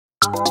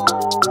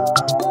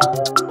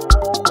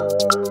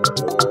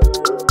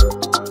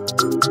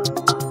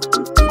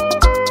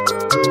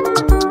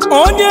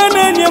Onye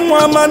nenye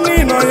mwa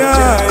manino ya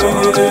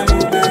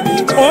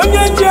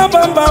Onye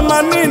jabamba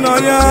manino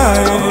ya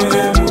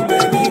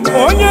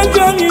Onye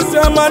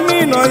jangisa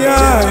manino ya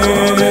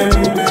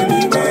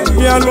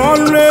Ya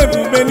lole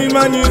bubeni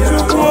mani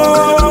chukwo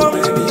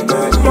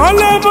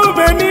Lole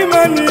bubeni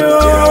mani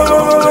yo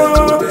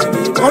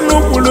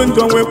Onukulu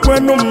njonwe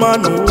kwenu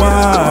manu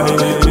wae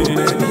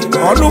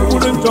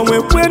Onukulu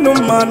njonwe kwenu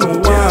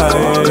manu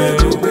wae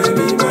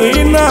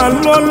Ina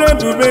lole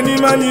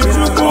bubeni mani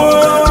chukwo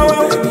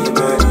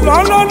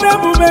Lole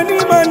bubeni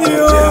mani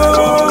yo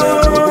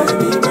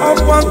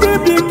Ọkwa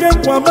kebike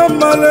kwa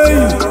mamalei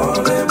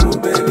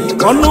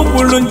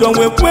Onukulu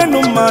njonwe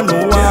kwenu manu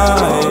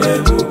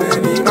wae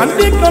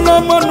Kandi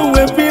kana manu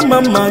wepi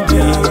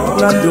mamagi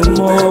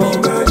Nandumo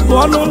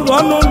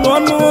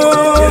Duanu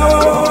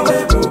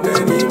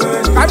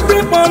Kandi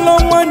polo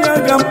mwanya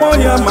gampo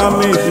ya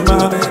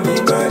mamejima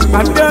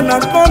Kandi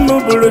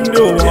anakonu burundi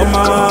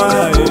uwama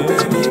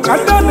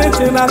Kandi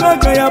anechena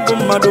gaga ya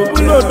bumadu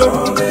bulodo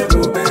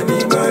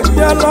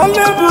Ya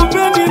lole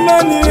bubeni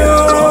nani yo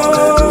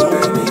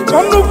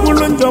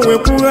Onukulu njonwe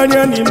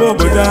kuhanya ni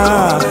moboda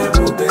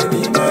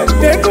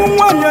Teku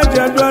mwanya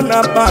jadwa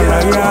na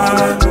para ya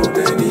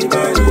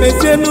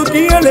Mesenu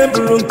kiyele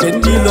bulunke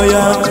ndilo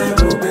ya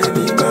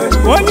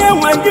Onye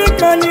wangi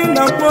kani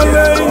na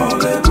kwole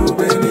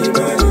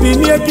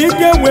Nini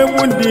kike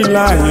wewu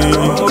ndila ye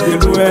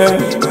Ogelwe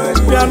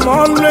Ya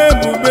nole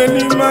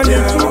bubeni mani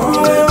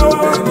chukwu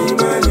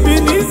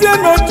Bini se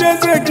no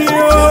chese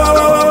kiyo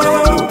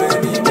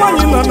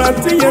Wanyi nana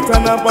tiyeta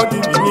na bodi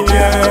bini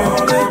ye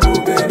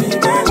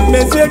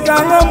Mese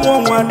kanga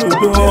mwa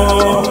nudo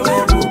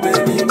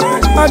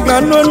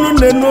Aga nonu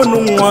ne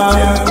nonu mwa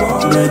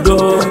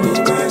nudo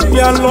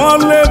Ya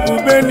lole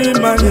bubeni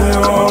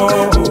manyo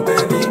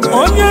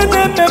Onye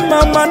neme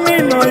mama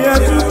nino ya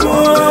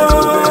chukwu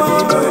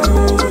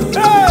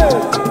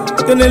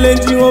Kenele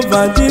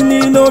Jehova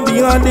dini no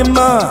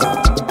bihadima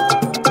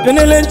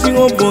Kenele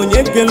Jehova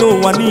onye kele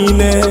ụwa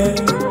niile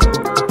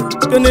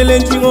Kenele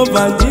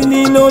Jehova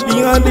dini no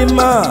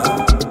bihadima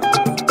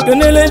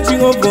Kenele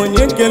Jehova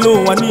onye kele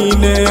ụwa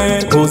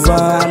niile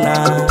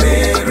Hosanna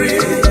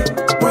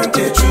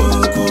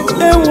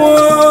Ewo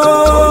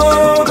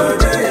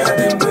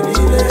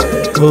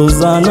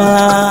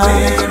Hosanna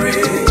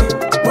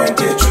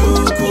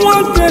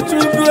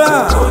Wakechukwu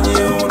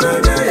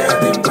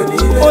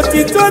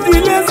Otito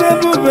dileze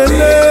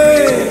bubele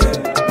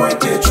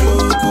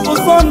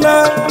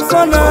Usona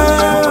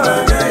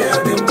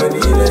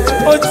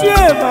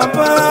Ochie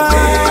baba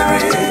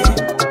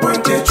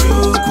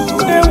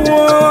Ewo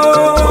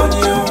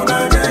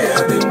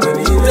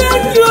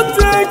Thank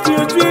you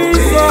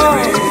Jesus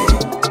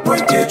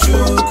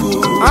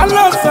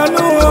Allah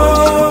sanu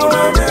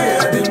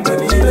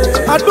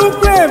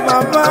Aduke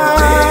baba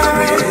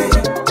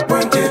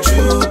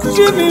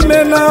Jimmy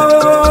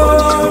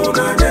menao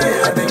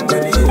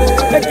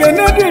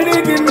Ekene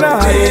dirigi na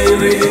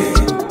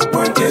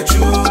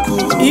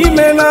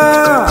Imena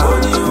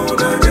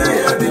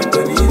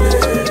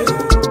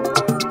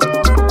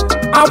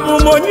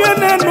Abu monye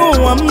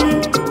nenu wam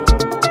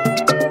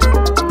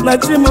Na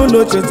chimu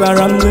no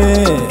chetara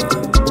mne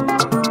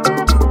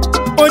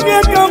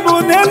Onye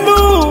kambu nenu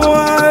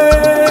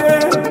wae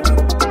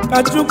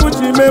Akachukwu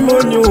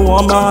chimemoni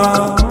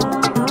wama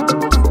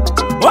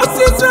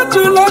Osise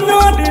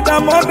tulonyo dida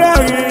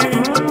modari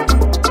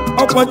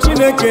Okwa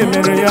Chineke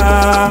mere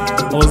ya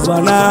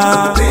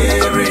Hosanna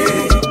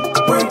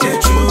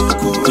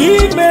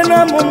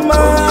Imena muma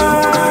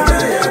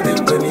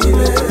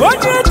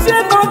Onye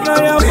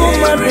chenoga ya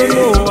mumadu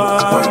n'ụwa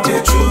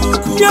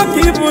Ya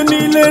kibu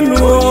nile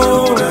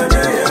nuo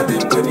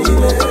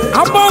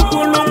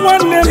Abakulu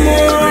nwanne mo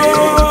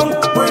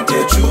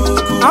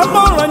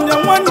Amaranya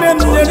nwanne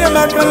m nyere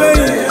makale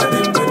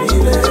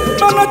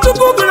Mana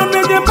chukwu gụrụ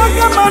nenye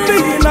maka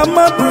madịghị na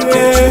mmadụ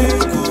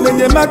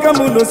Nenye maka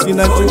mụ no si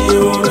na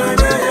chukwu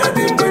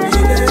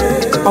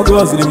Ọ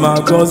gọziri m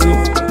agọzi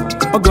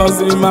Ọ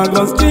gọziri m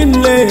agọzi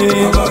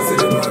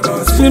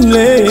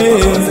Chimle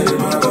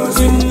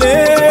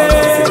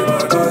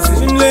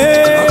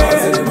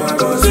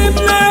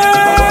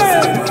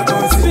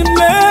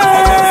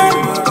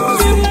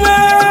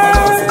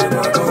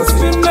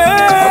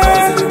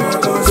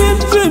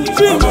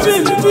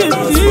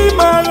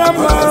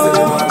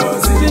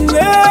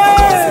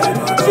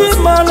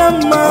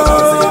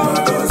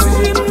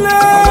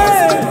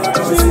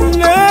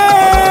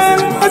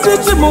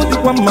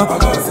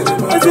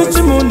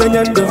Ezichimu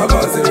nenyendo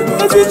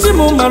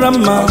Ezichimu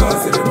marama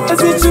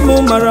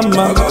Ezichimu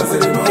marama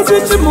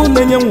Ezichimu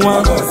nenyenwa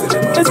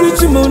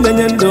Ezichimu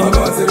nenyendo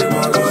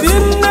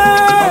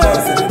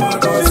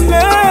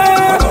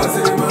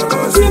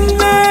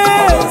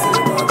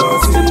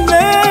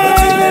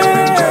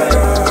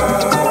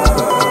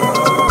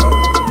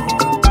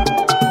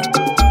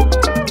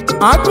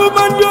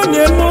Akubando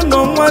nyenu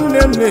no nwanne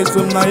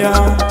m na ya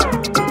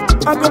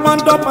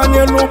Akubando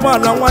panyelu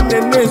ụgbọala nwanne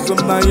m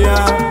na ya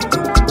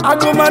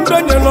agụmandụ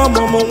nyere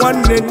ọmụmụ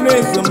nwanne nne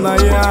eso na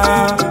ya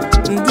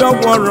ndị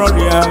ọgwọrọ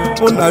ya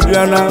ụna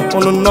bịana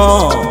ụnụ nnọọ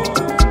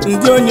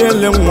ndị onye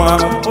ele nwa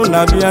ụna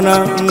bịana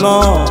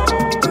nnọọ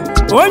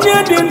onye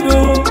dị ndụ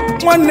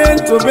nwanne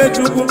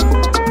Tobechukwu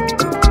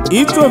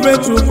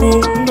Itobechukwu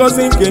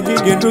ngozi nke gị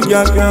ga-edu gị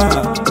aka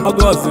ọ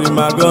gọziri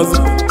ma gọzi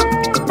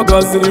ọ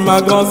gọziri ma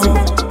gọzi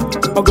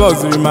ọ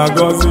gọziri ma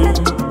gọzi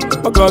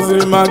ọ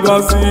gọziri ma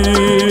gọzi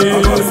ọ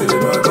gọziri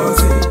ma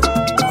gọzi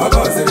ọ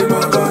gọziri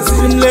ma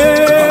gọzi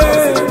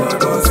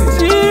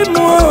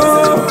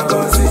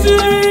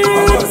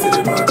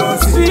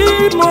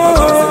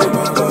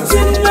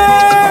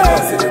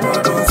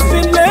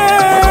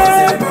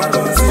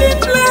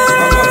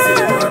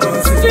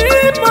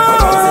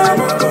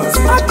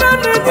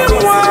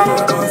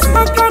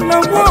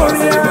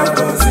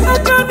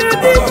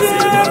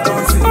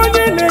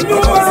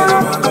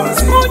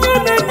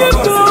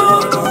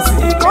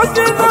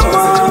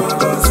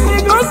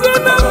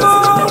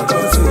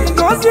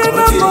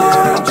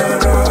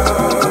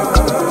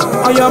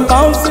I am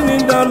bouncing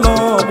in the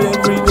Lord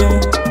every day.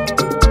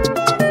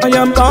 I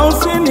am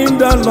bouncing in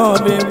the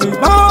Lord every day.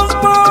 Bounce,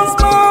 bounce,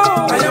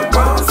 bounce. I am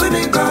bouncing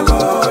in the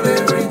Lord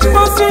every day.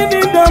 Bouncing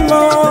in the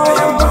Lord.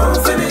 I am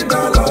bouncing in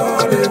the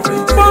Lord every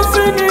day.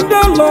 Bouncing in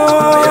the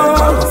Lord. I am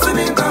bouncing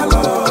in the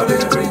Lord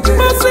every day.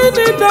 Bouncing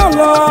in the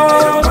Lord.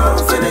 I am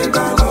bouncing in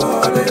the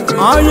Lord every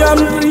day. I am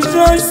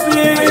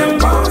rejoicing. I am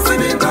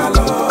bouncing in the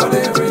Lord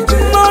every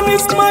day. None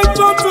is my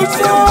turn to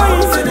shine. I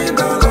am bouncing in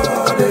the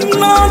Lord every day.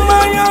 None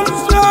I am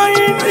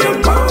shining. I am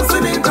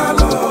bouncing in the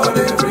Lord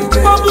every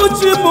day.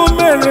 Akachukwu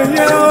mere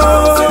ya. I am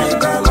bouncing in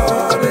the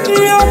Lord every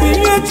day.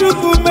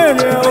 Akachukwu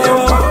mere ya. I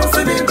am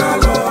bouncing in the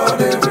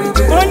Lord every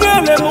day.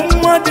 Onyele m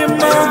nwa dị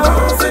mma. I am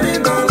bouncing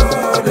in the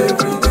Lord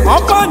every day.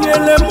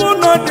 Ọbanyele m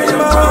ụlọ dị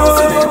mma. I am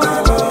bouncing in the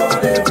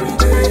Lord every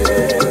day.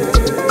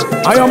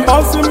 I am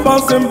bouncing,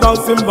 bouncing,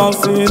 bouncing,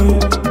 bouncing.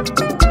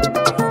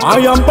 I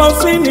am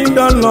bouncing in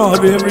the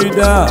Lord every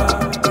day.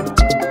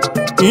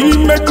 He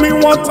make me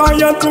what I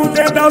am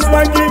today. That's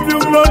why I give you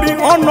glory,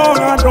 honor,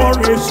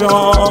 adoration.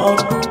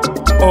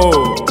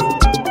 Oh,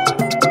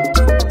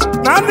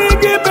 Nani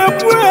give me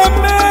praise,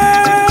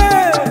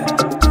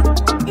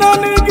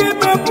 Nani give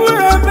me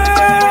praise.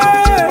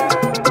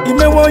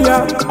 Imewoya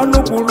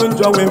anukuru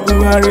njowe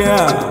buharia.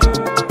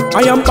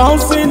 I am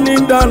bouncing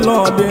in the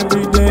Lord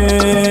every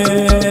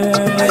day.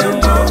 I am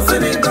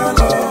bouncing in the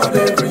Lord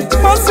every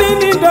day.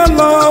 Bouncing in the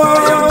Lord.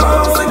 I am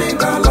bouncing in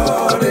the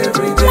Lord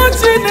every day.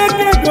 Watching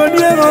again,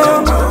 Godiero,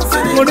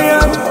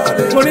 Godian,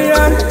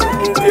 Godian,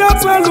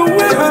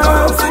 Diapaluwe,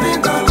 bouncing in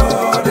the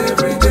Lord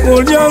every day.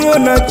 Godiano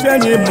na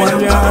chani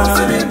manya.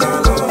 Bouncing in the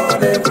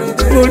Lord every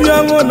day.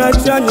 Godiano na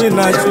chani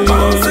nachi.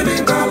 Bouncing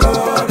in the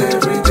Lord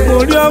every day.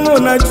 Godiano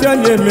na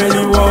chani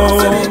meliwo.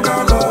 Bouncing in the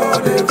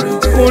Lord every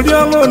day.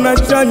 Godiano na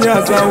chani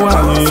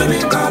azawani. Bouncing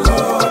in the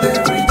Lord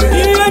every day.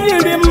 Iye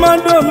ni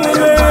mando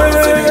mule.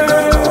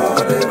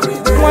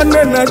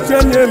 Wane na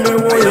chani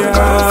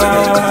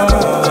mewoya.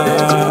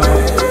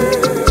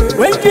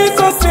 When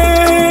Jesus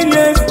say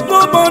yes,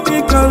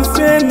 nobody can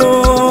say no.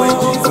 When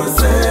Jesus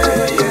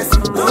say yes,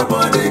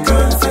 nobody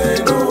can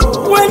say no.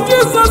 When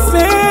Jesus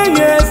say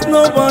yes,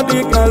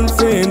 nobody can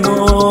say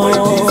no.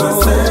 When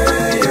Jesus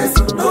say yes,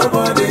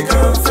 nobody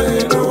can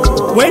say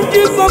no. When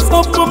Jesus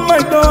open my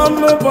door,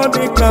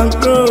 nobody can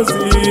close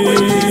it. When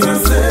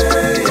Jesus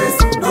say yes,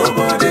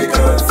 nobody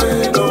can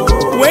say no.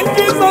 When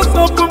Jesus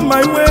open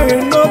my way,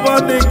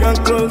 nobody can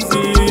close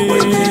it.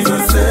 When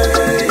Jesus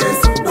say yes,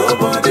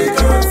 nobody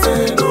can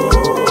say no.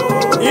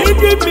 He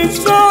give me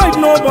strength,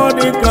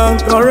 nobody can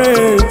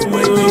correct me.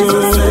 When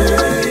Jesus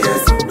say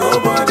yes,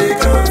 nobody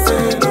can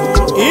say no.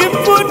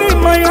 Even in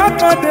my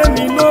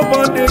academy,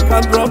 nobody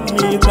can drop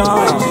me down.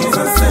 When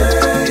Jesus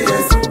say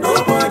yes,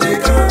 nobody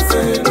can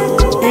say no.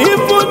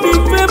 Even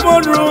in favor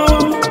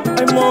room,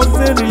 I must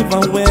say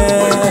river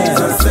well. When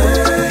Jesus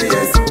say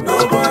yes,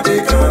 nobody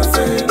can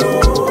say no.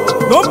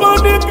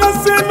 Nobody can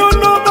say no,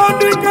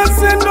 nobody can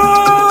say no.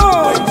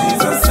 When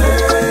Jesus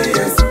say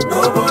yes,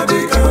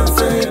 nobody can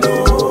say no.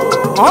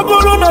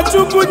 Obolo na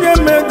Chukwu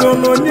nyemego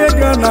no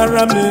nyega na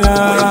ramia.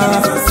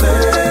 When Jesus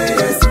say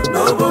yes,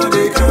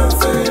 nobody can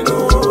say no.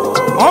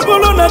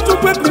 Obolo na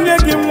Chukwu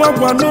nyegi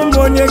mwagwa no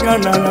mo nyega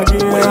na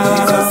ragia. When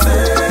Jesus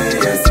say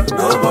yes,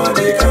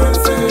 nobody can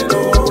say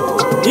no.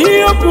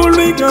 Iyo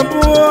kuliga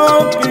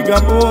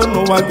bo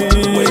no wagi.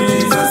 When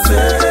Jesus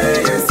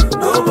say yes,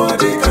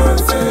 nobody can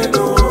say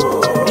no.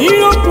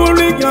 Iyo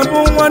kuliga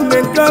bo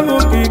wane kago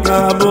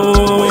kigabo.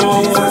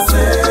 When Jesus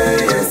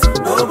say yes,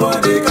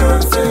 nobody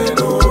can say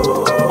no.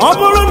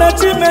 Obolo na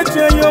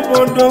chimeche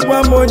yobondo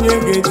gwa monye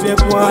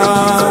gechekwa. When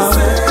Jesus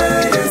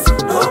say yes,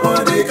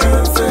 nobody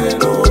can say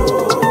no.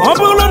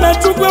 Obolo na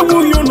Chukwu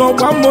wuyu no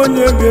gwa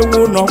monye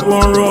gewu no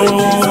kworo. When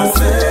Jesus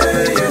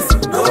say yes,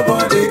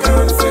 nobody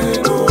can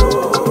say no.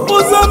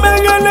 Uzo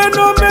megele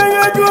no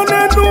megele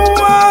ne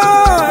duwa.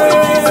 When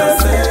Jesus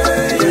say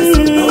yes,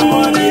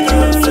 nobody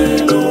can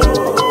say no.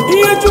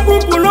 Iye Chukwu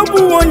kulobu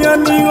wonya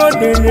ni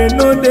odene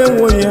no de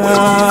wonya.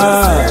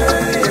 When Jesus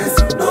say yes,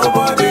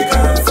 nobody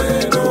can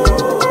say no.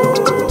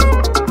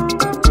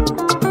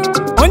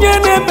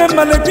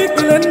 male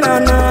pipile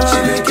nana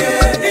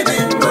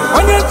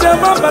onye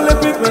chema male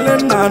pipile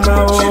nana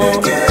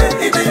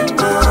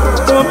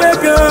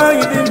omega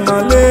idi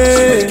male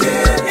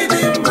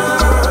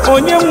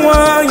onye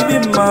nwa idi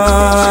ma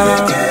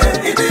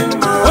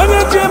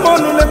onye chema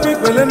nule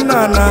pipile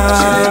nana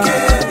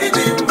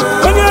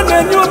onye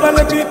nenye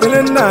male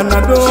pipile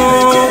nana do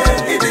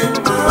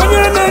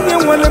onye nenye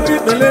wale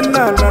pipile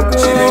nana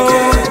do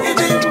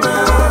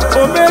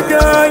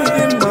omega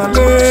idi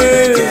male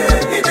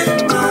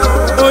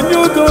onye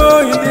udo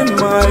idi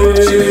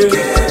male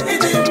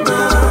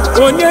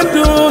onye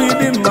ndu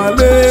idi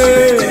male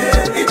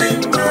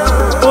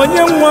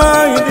onye nwa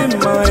idi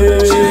male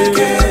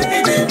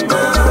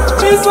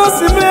Jesus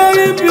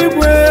mere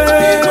ibigwe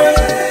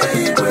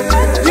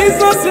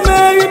Jesus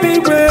mere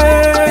ibigwe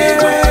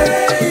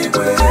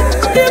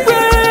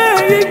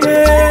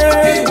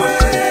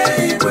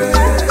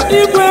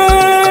igwe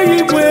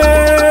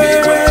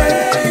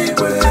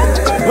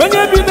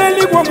onye bi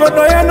n'eluigwe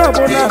obodo ya na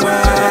ọbụla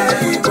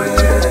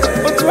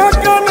otu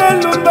aka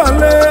n'elu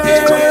mbale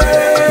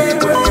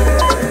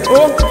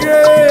oke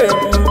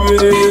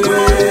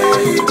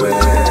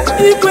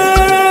igwe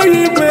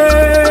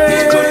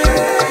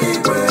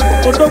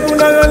odogwu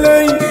n'aghale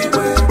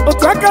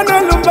otu aka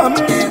n'elu mba m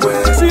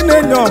si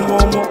na-enye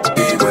ọmụmụ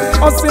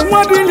ọsị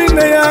nwadị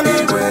niile ya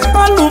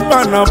alụba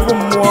na bụ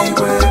mmụọ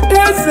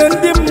eze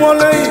ndị mmụọ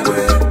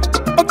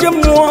oke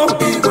mmụọ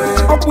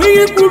ọkwa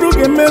ihe kwuru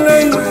ga-emele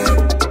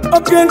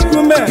oke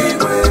nkume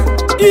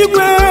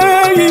igwe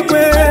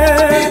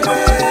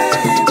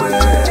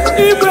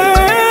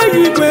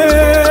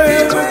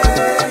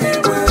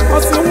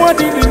ọsị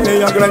nwadị niile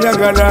ya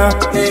gara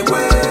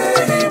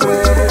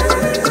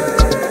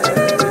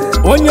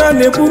onye a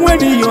na-ekwu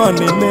nwere ihe ọ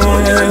na-eme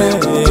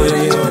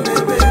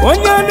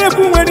onye a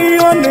na-ekwu nwere ihe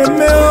ọ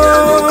na-eme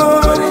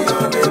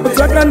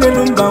otu aka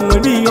n'elu mba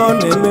nwere ihe ọ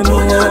na-eme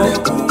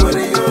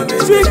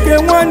Chike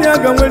nwanyị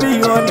aga nwere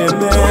ihe ọ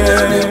na-eme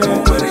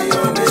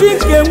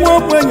Chike nwa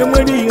ogbenye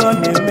nwere ihe ọ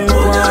na-eme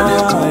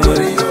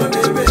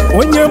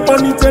onye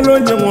kpọlitere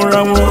onye nwụrụ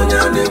anwụ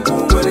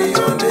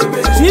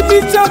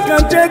Chibicha ka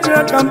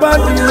nchegra ka mba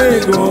dị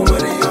ego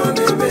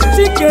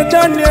Chike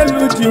Daniel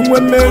ji nwe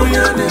mmeri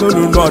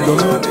n'olulu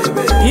ọdụm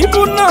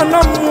ibu na-ana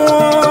mmụọ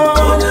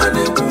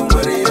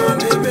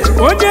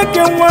onye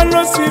ke nwa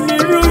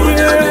n'osimiri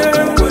uhie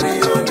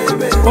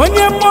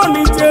onye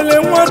kpọlitere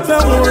nwata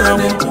nwụrụ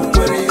anwụ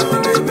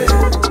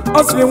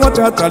ọ sịrị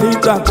nwata tara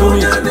ite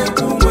atụghị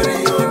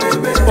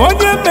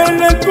onye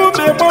mere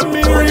nkume gbọ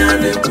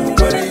mmiri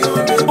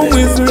ụmụ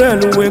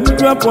Izrel wee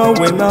ndụpụ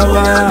wee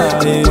n'ala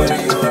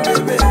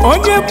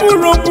onye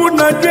bụrụ okwu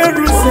na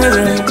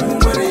Jerusalem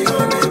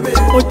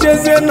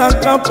ochezie na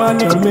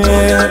kampani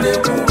mee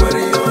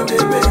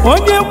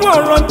onye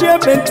gwọrọ ndị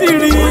ebe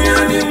ntiri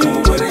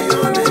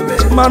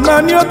ma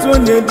naanị otu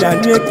onye dị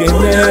anyị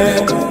ekene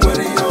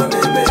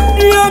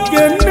ihe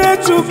okene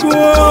Chukwu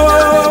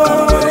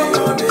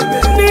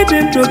n'ịdị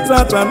ndụ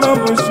tata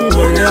n'ọbụchi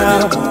nwere ya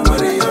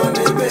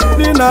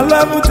dị n'ala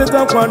bụ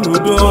tetakwa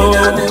n'udo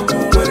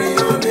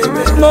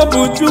n'ọbụ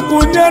Chukwu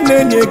nye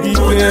na-enye gị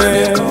ike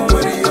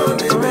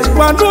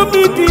kwado m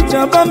ike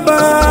ijaba mba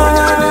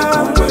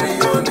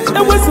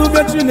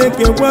ewezụga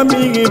Chineke gwa m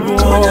ihe bụ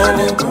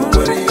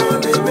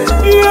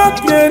ihe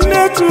okene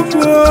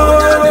Chukwu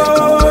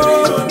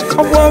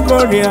ọgwụ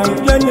ọgọrịa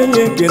bịa nye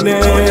ya ekele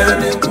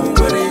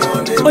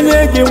onye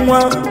gị nwa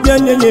bịa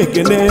nye ya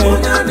ekele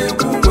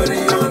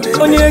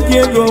onye gị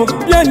ego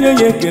bịa nye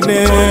ya ekele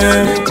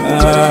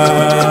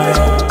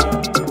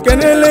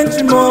kenele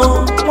nchimo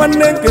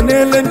nwanne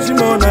kenele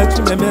nchimo na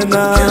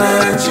Chimemena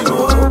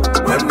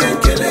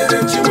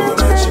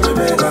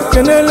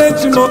kenele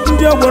nchimo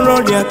ndị ọgbọrọ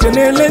ọrịa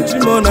kenele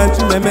nchimo na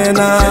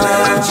Chimemena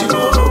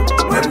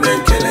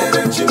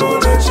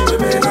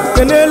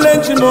kenele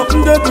nchimo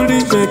ndị duru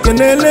ije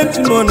kenele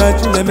nchimo na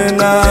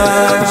Chimemena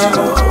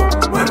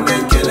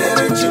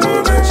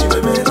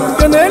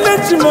kenele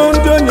nchimo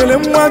ndị o nyere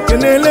nwa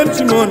kenele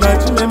nchimo na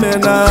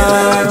Chimemena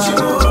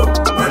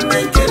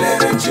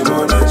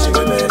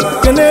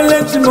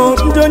kenele nchimo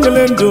ndị o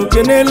nyere ndụ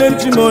kenele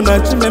nchimo na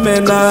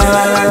Chimemena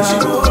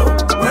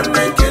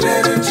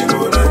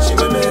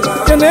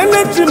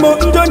kenele nchimo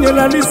ndị o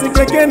nyere alisi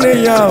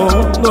kekene ya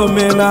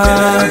n'omena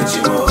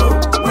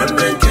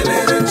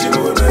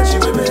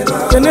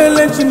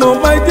kenele nchimo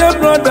my dear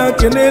brother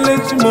kenele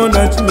nchimo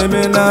na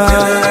Chimemena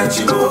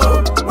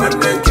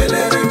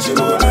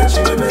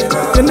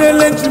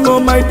kenele nchimo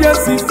my dear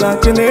sister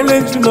kenele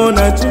nchimo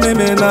na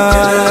Chimemena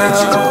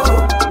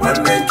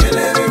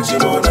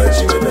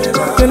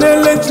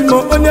kenele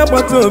nchimo onye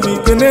agbata obi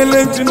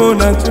kenele nchimo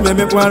na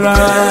Chimemekwara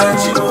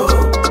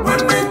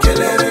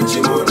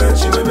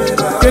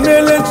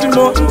kenele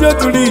nchimo ndị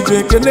oturu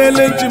ije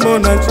kenele nchimo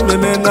na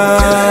Chimemena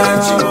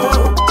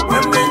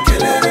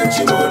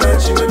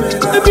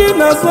ebe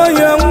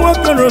na-azọ ya nwa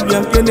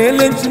okorobịa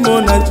kenele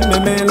nchimo na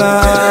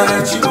Chimemena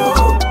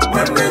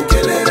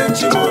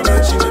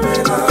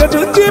kedu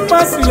ndị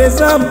pasịrị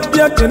exam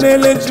bịa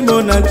kenele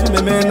nchimo na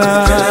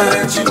Chimemena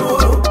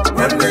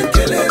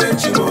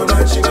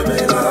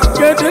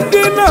kedu ndị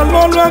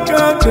na-alụ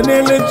aka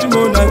kenele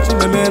chimo na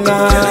chimemela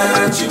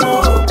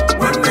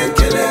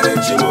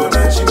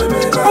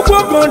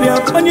ọgbọgọrịa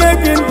onye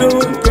gị ndụ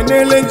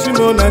kenele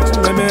chimo na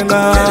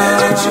chimemela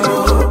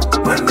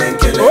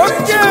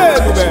oke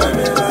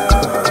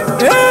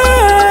ebube.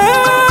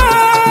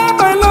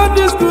 My Lord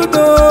is good,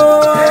 oh.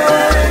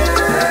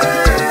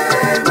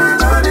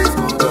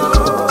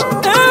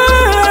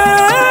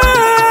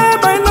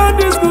 My Lord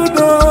is good,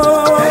 oh.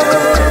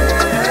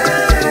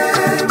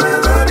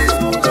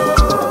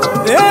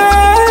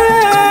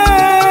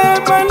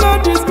 My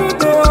Lord is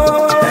good,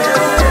 oh.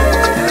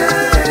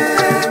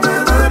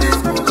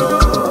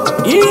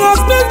 He has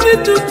made me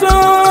to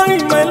joy.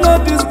 My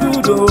Lord is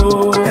good,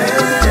 oh.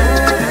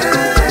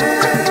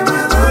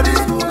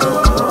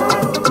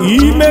 He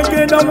make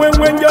it a way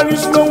when there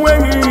is no way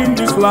in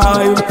this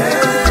life.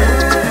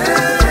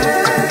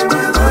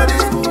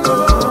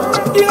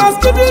 He has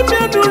given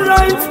me the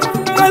right.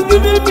 He has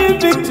given me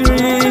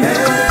victory.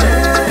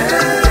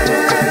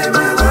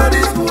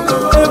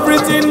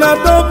 Everything a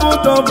double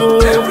double.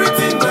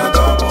 Everything a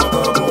double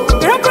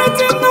double.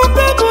 Everything a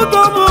double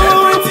double.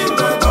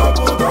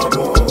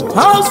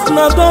 House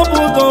na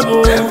double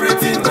double.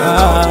 Everything a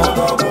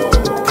double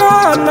double.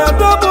 Car na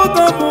double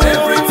double.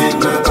 Everything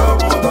a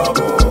double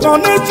double.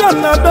 Connection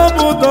na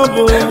double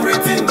double.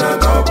 Everything na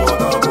double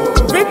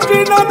double.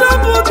 Victory na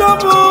double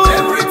double.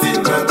 Everything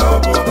na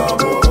double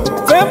double.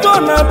 Favor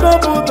na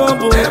double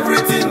double.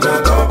 Everything na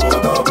double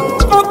double.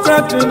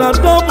 Contract na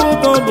double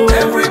double.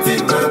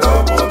 Everything na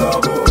double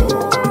double.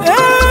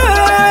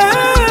 Hey,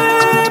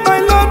 my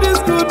Lord is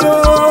good, oh.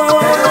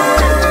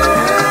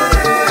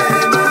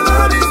 My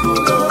Lord is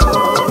good, oh.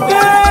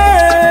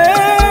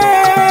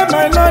 Hey,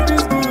 my Lord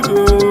is good, oh.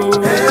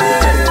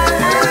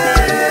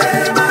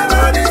 My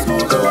Lord is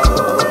good,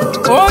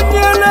 oh.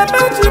 Onye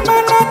lemechi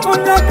mana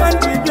konya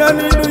kandi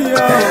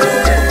hallelujah.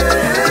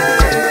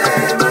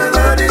 My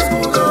Lord is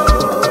good, oh.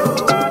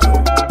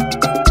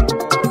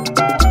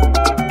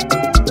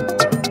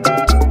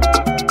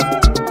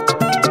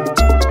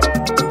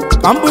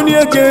 Kambuni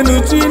egenu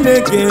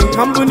Chineke,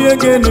 kambuni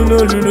egenu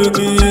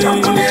n'olulugi.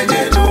 Kambuni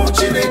egenu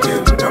Chineke,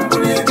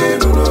 kambuni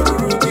egenu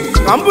n'olulugi.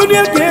 Kambuni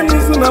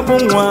egenu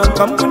sunabonwa,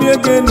 kambuni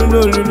egenu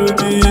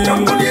n'olulugi.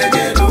 Kambuni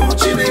egenu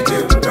Chineke,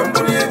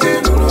 kambuni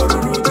egenu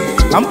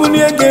n'olulugi. Kambuni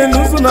egenu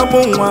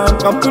sunabonwa,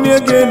 kambuni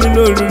egenu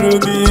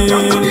n'olulugi.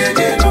 Kambuni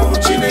egenu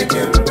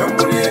Chineke,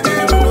 kambuni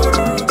egenu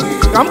n'olulugi.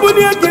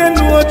 Kambuni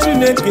egenu o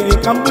Chineke,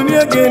 kambuni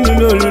egenu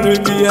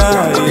n'olulugi.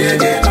 Kambuni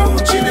egenu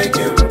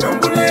Chineke,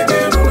 kambuni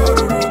egenu.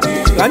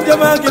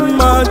 Kanjabagi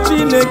ma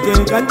Chineke,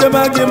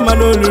 kanjabagi ma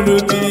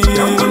n'olulugi.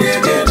 Kambuni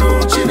egenu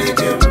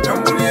Chineke,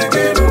 kambuni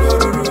egenu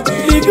n'olulugi.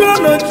 Igro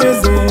no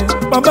cheze,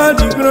 baba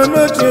igro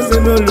no cheze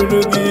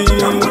n'olulugi.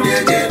 Kambuni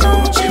egenu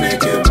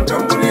Chineke,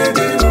 kambuni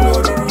egenu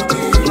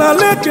n'olulugi. Na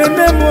leke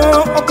nemo,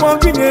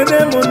 okwangi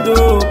nemo ndo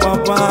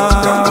papa.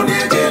 Kambuni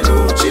egenu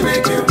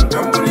Chineke,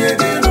 kambuni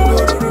egenu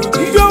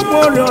n'olulugi. Iyo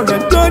moro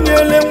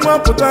redonyele mwa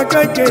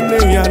putaka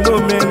kene ya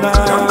nomena.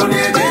 Kambuni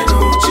egenu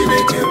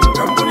Chineke,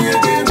 kambuni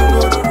egenu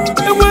n'olulugi.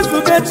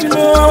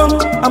 Chimo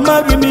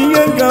amagi mi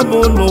yenga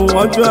bono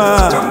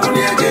wajwa. Kambuni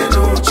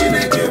egenu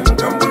Chineke,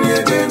 kambuni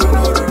egenu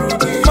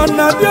n'olulugi.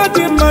 Mana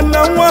biodi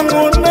mana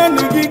wangu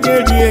nani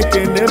gigeri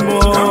ekenemo.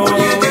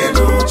 Kambuni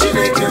egenu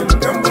Chineke,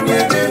 kambuni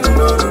egenu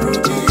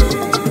n'olulugi.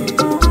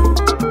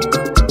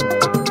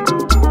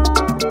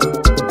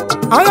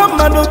 Aya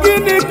mano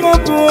gini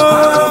kobo.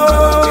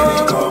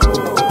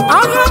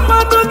 Aya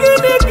mano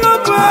gini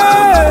kobo.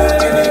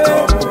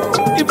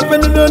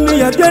 Ifupenu doni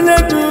ya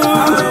geledu.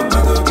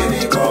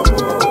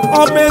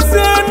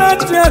 Obese na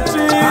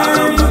chachi,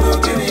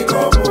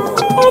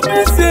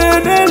 obese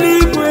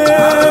n'eluigwe,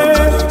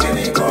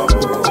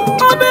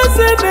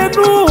 obese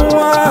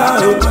n'ụwa,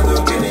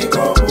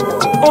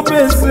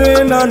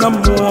 obese na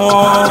mmụọ.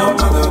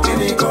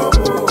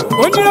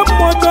 Onye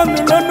mmụọ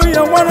n'elu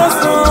ya nwere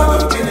ọsọ,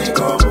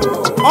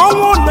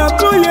 ọnwụ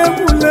na-atụ ya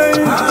egwule.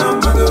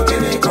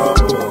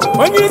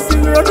 Onye isi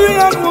n'elu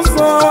ya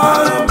kwụsọ,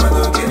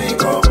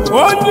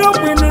 onye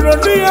ogbi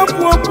n'elu ya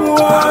kwu okwu.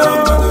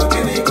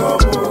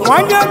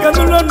 Wanya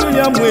ganulonu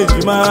ya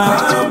mwejima.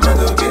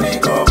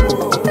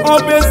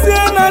 Obese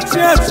na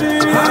chiachi.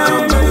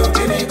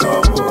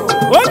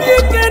 Onye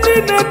kedi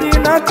nedi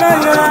na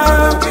kaya.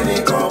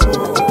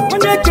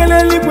 Onye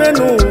keleli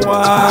n'ụwa.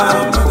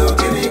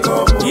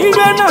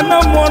 Iwe na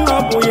namo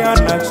nobu ya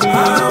na chi.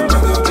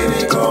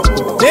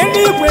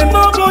 Neni kwe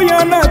nobu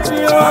ya na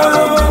chi.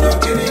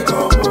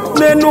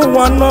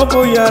 Nenuwa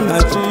nobu ya na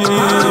chi.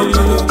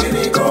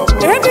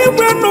 Eni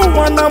kwe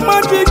nuwa na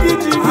maji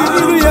giji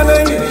giji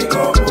yele.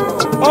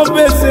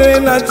 Obese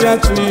na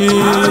chachi.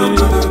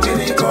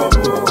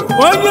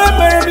 Onye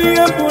mere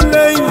ihe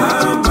bule.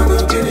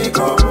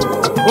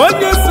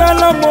 Onye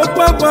sala mo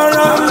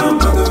gbagbara.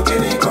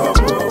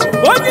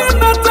 Onye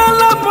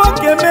natala mo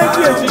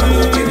kemeji.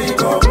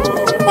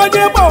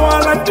 Onye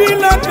gbawara ndị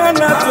n'aka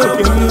na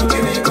tokeni.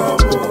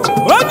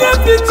 Onye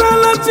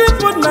fichala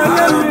Chibunna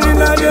mmiri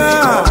n'anya.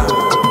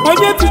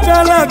 Onye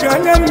fichala aga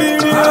anya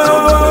mmiri.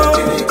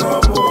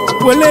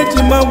 wele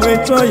jima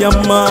wecho ya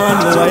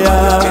manu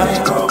ya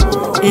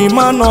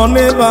imano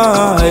neba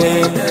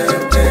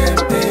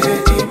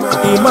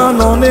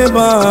imano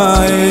neba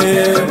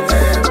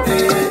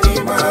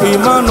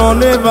imano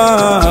neba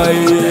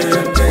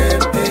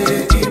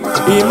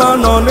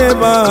imano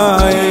neba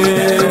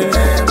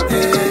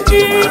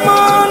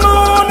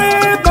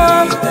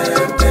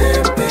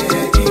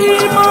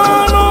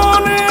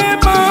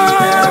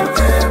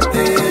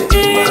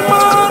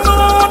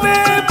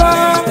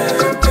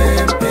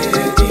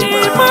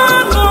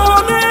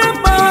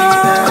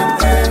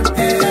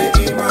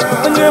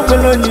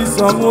onye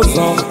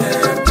somuso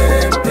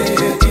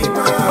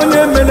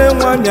onye mere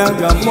nwanya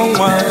ga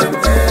mmonwa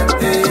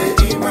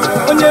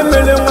onye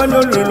mere nwanya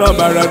olulu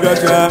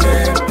baragaja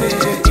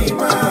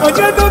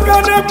onye doka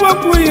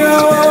na-ekpokwu ya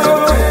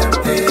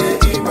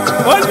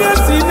onye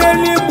si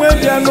n'eluigwe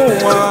bịa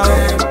n'ụwa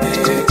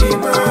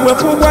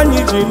wepụ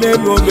gwanyị ji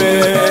n'elobe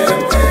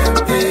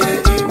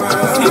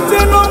site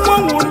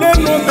n'ọnwụ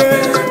n'elobe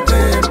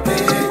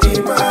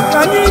ka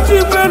anyị ji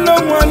gwelo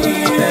nwanyị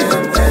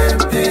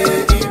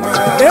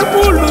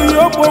ebulu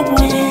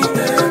yobogwu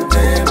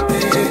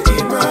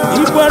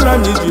igwala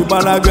n'iji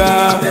gbalaga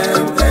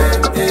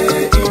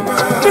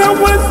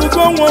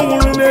na-enwezugo nwa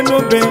nwụrụ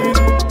n'elobe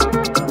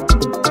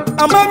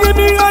amaghị m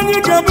ihe anyị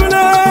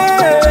ga-abụla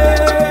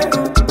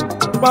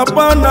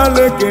papa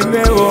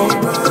na-lekene o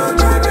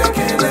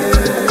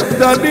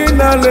dadi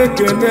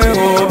na-lekene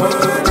o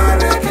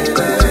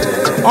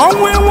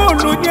ọnwụ enwe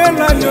olu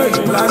nyela anyị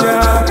olileanya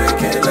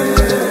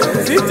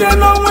site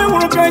n'ọnwụ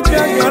enwuru ka eji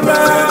agala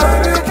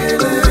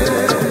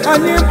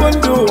anyị bụ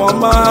ndị ụwa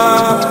ọma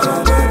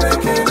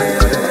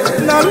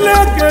na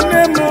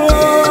lekene m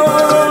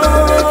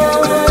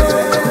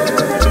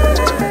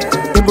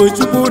ịbụ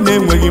Chukwu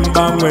na-enweghị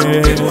mgbanwe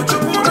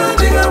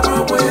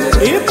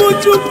ịbụ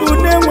Chukwu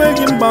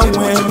na-enweghị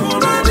mgbanwe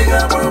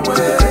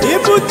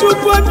ịbụ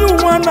Chukwu onye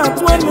ụwa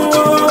na-atụ ọnụ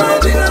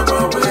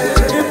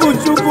ịbụ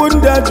Chukwu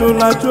ndị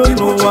ajụla ajụ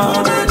n'ụwa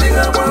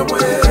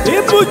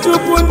ịbụ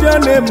Chukwu ndị a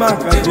na-eme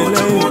aka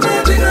jele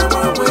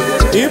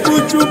ịbụ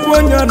Chukwu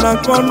onye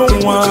na-akọ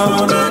n'ụwa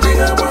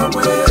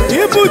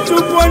ịbụ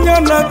Chukwu onye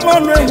na-akọ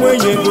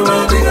n'enweghị ego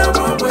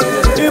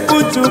ịbụ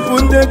Chukwu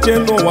ndị eche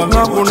n'ụwa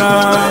ha gwụna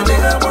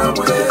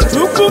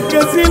Chukwu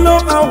kesilo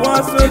awa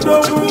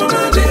sodogwu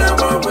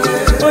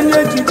onye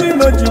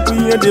jidilo jikwa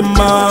ihe dị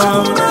mma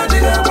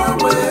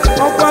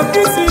ọkwa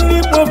kisi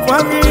n'ikpo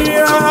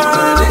familia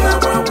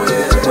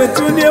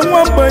wetunye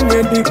nwa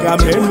mgbenye dịka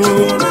menu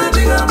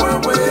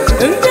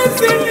ndị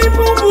si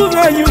n'ime ụbụrụ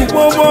anyị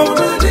ugbogbo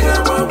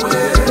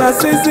na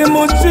sisi m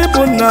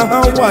Chibunna ha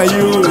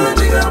wayo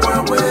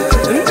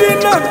ndị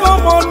na-akọ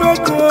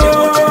mọnụgo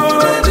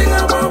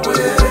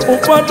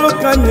ụfọdụ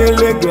ka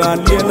nyere ego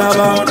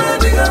alienaba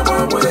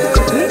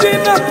ndị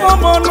na-akọ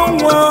mọnụ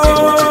nwa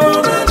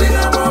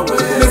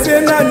lezie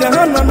n'anya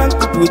ha nọ na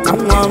nkupụta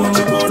nwa m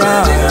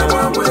taa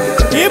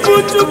ịbụ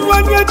Chukwu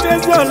onye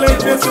chezola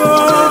echezo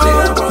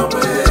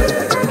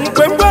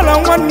mgbe m gwara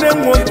nwanne m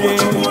nwoke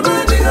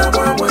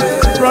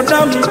brọda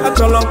m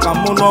achọrọ ka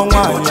mụ nọ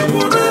nwaanyị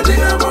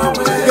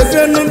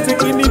gezienụ ntị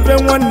gị n'ibe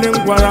nwanne m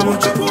gwara m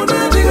Chibunna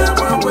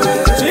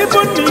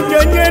ị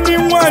ga-enye ndị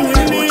nwaanyị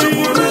n'iyi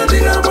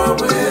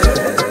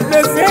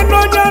lezie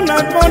n'onye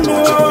na-akọ nụ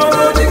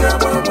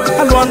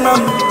alụọna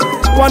m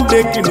nwande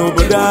gị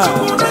n'obodo a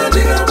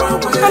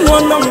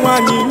alụọna m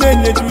nwaanyị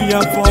na-enyeju ya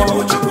afọ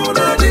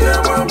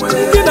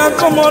ndị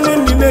na-akọ m ọnụ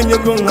ndị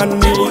na-enyego nwa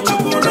nne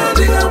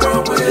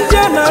ndị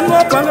a na-anụ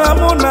ọbara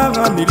mụ na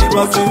ha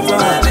na-erigọzi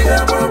taa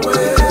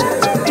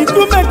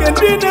ikumeke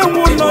ndị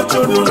na-enwu ụlọ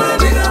chụrụ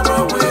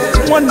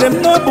nwanne m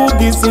n'ọbụ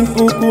gị isi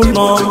nkuku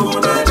nọ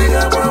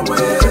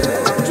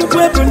Chukwu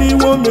ebe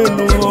n'iwe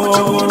omenu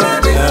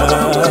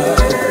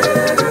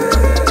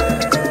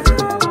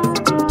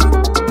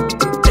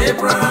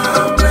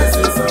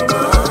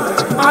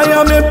I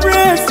am a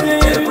blessing.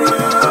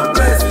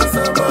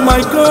 My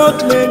God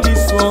made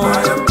this one.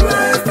 I am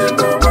blessed in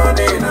the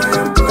morning, I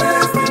am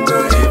blessed in the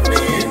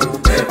evening.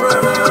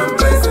 Abraham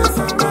blessings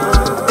are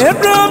mine.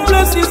 Abraham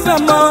blessings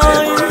are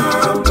mine.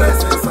 Abraham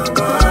blessings are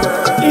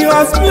mine. He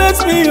has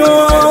blessed me,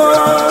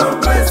 oh.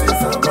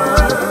 Blessings are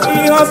mine. He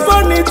has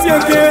done it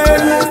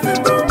again. Blessed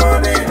in the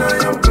morning, I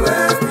am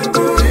blessed in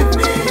the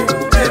evening.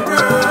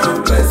 Abraham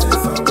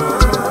blessings are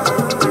mine.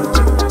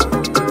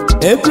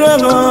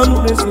 Abraham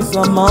blessings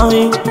are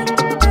mine.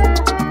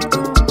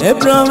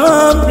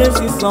 Abraham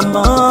blessings are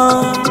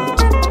mine.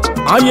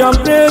 I am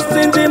blessed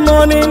in the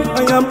morning,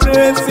 I am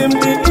blessed in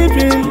the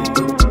evening.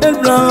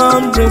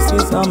 Abraham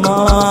blessings are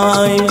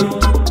mine.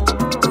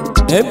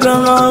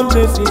 Abraham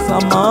blessings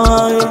are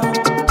mine.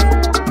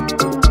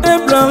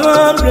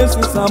 Abraham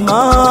blessings are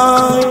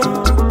mine.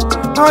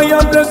 I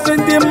am blessed in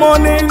the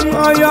morning,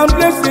 I am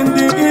blessed in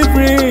the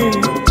evening.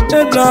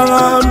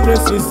 Abraham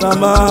blessings are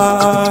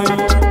mine.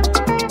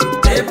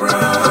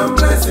 Abraham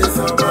blessings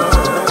are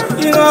mine.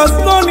 He has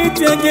done it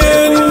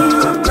again.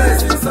 Abraham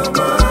blessings are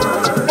mine.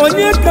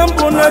 Onye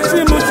kampo na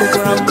chimu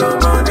chukram.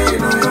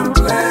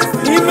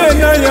 Ime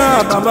na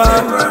ya baba.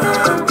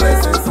 Abraham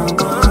blessings are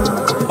mine.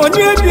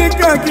 Onye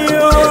dika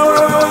kiyo.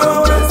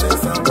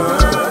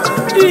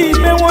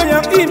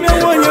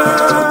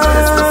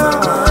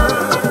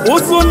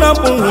 na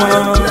bunwa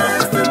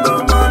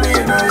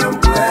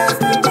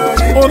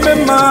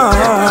omema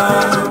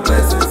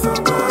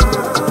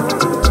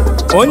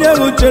onye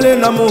uchere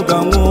na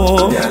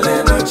muganwo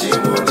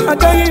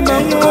agaghị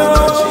manwo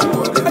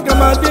aga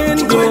m adị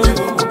ndụ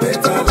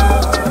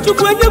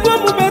Chukwu enyegwo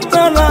m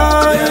betara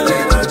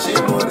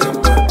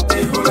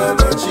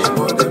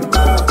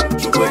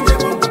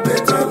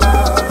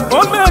o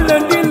mere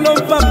ndị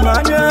lova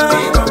mmanya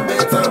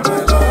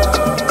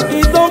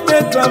He don't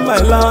better my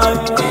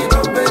life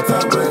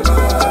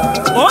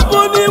o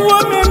bụ n'iwu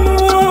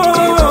omenuo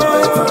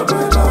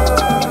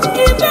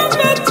He don't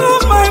better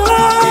my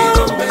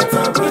life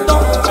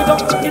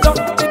He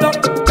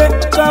don't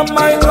better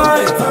my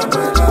life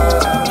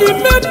He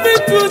made me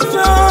to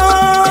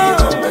shine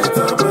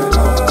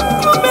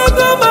O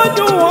made me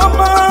to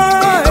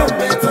woman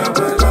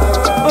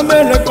O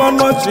mele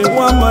kono chi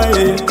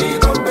wamae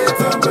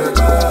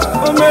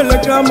O mele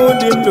kamo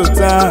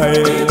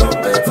dindotae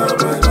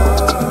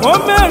O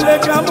mele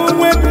kamo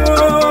wego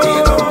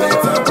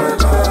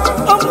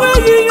O mwe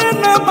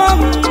na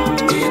mam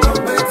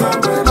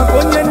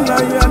Akonye na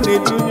ya ne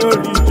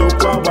dunyori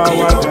jokwa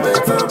wawaja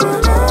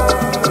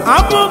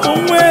Abo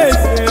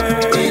mwese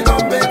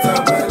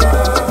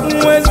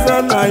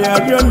Mwesa na ya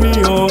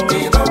riomiyo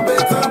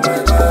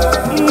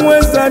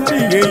Mwesa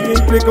diye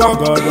yinpika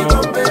godo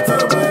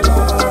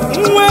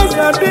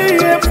Mwesa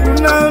diye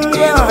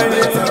funanga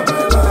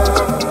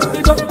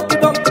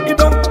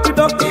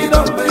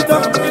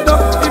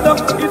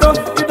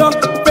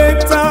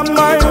Better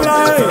my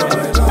life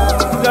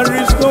There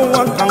is no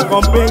one can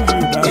compare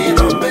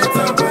you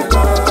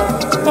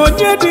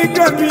Oje di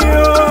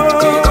kagio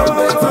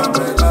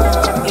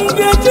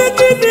Ngeje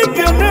di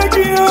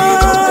kenegio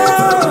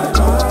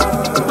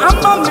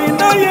Ama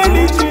mina ye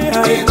lichi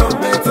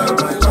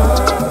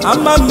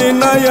Ama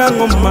mina ya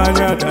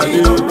ngumanya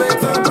dali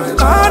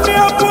Ani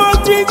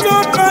apuoti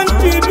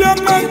kanti bia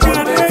kanti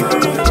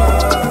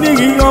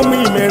Nigi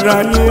yomi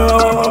meranio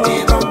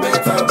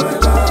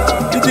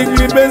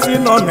Itigli bezi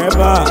no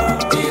neba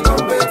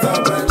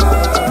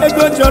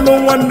Ego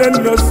jono wande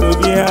no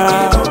sobia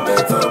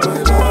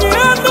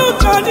Yanu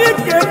kani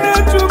kene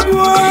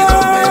chukwa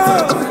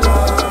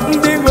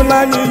Ndigo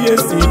lanyi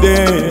yeside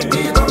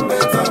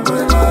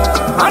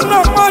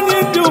Ano mani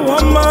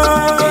duwama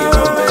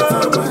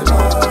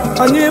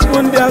Anyi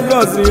bundi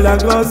agozi la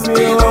gozi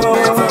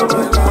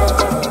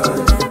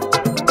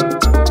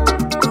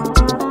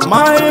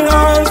My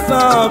hands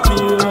are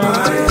pure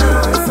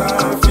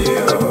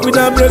With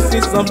the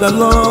blessings of the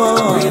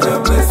Lord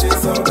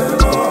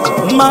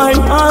My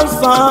hands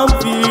are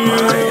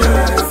pure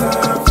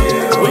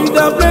With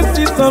the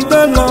blessings of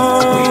the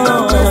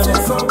Lord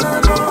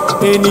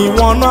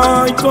Anyone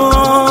I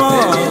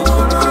touch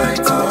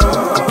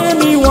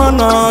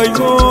Anyone I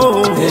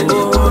go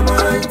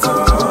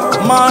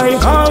My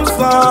hands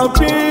are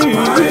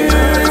pure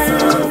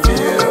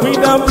With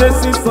the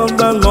blessings of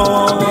the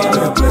Lord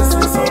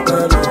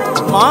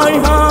My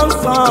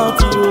hands are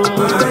pure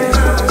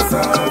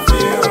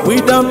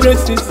With the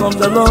blessings of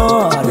the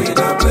Lord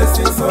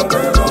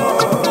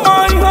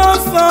My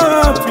hands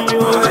are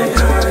pure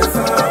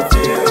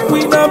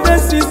With the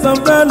blessings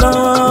of the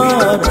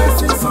Lord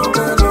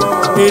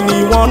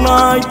Anyone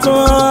I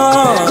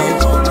touch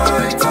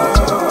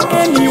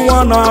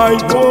Anyone I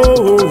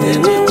go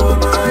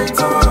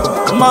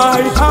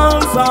My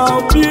hands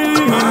are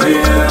pure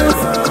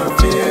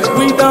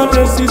With the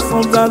blessings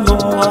of the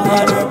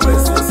Lord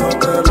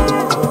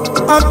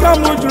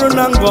Akamujuru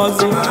na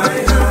ngozi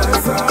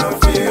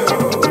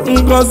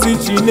Ngozi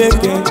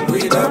Chineke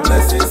With the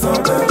blessings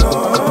of the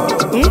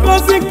Lord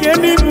Ngozi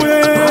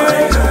kenigwe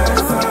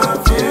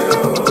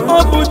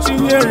Obu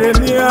chinyere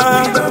miya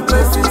With the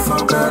blessings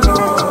of the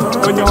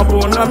Lord Onye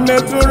ọbụna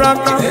metụrụ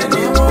aka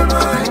Anyone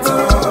I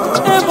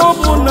touch Ebe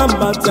ọbụna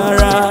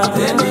mbatara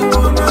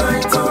Anyone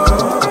I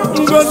touch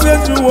Ngozi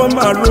ejuwo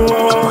ma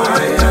ruo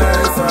My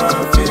eyes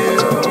are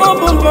filled Ọ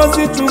bụ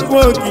ngozi Chukwu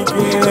okike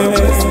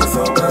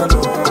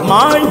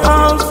My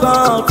hands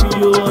are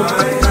pure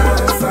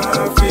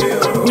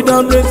With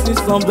the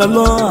blessings of the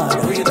Lord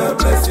With the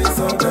blessings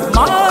of the Lord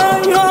My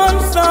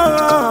hands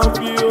are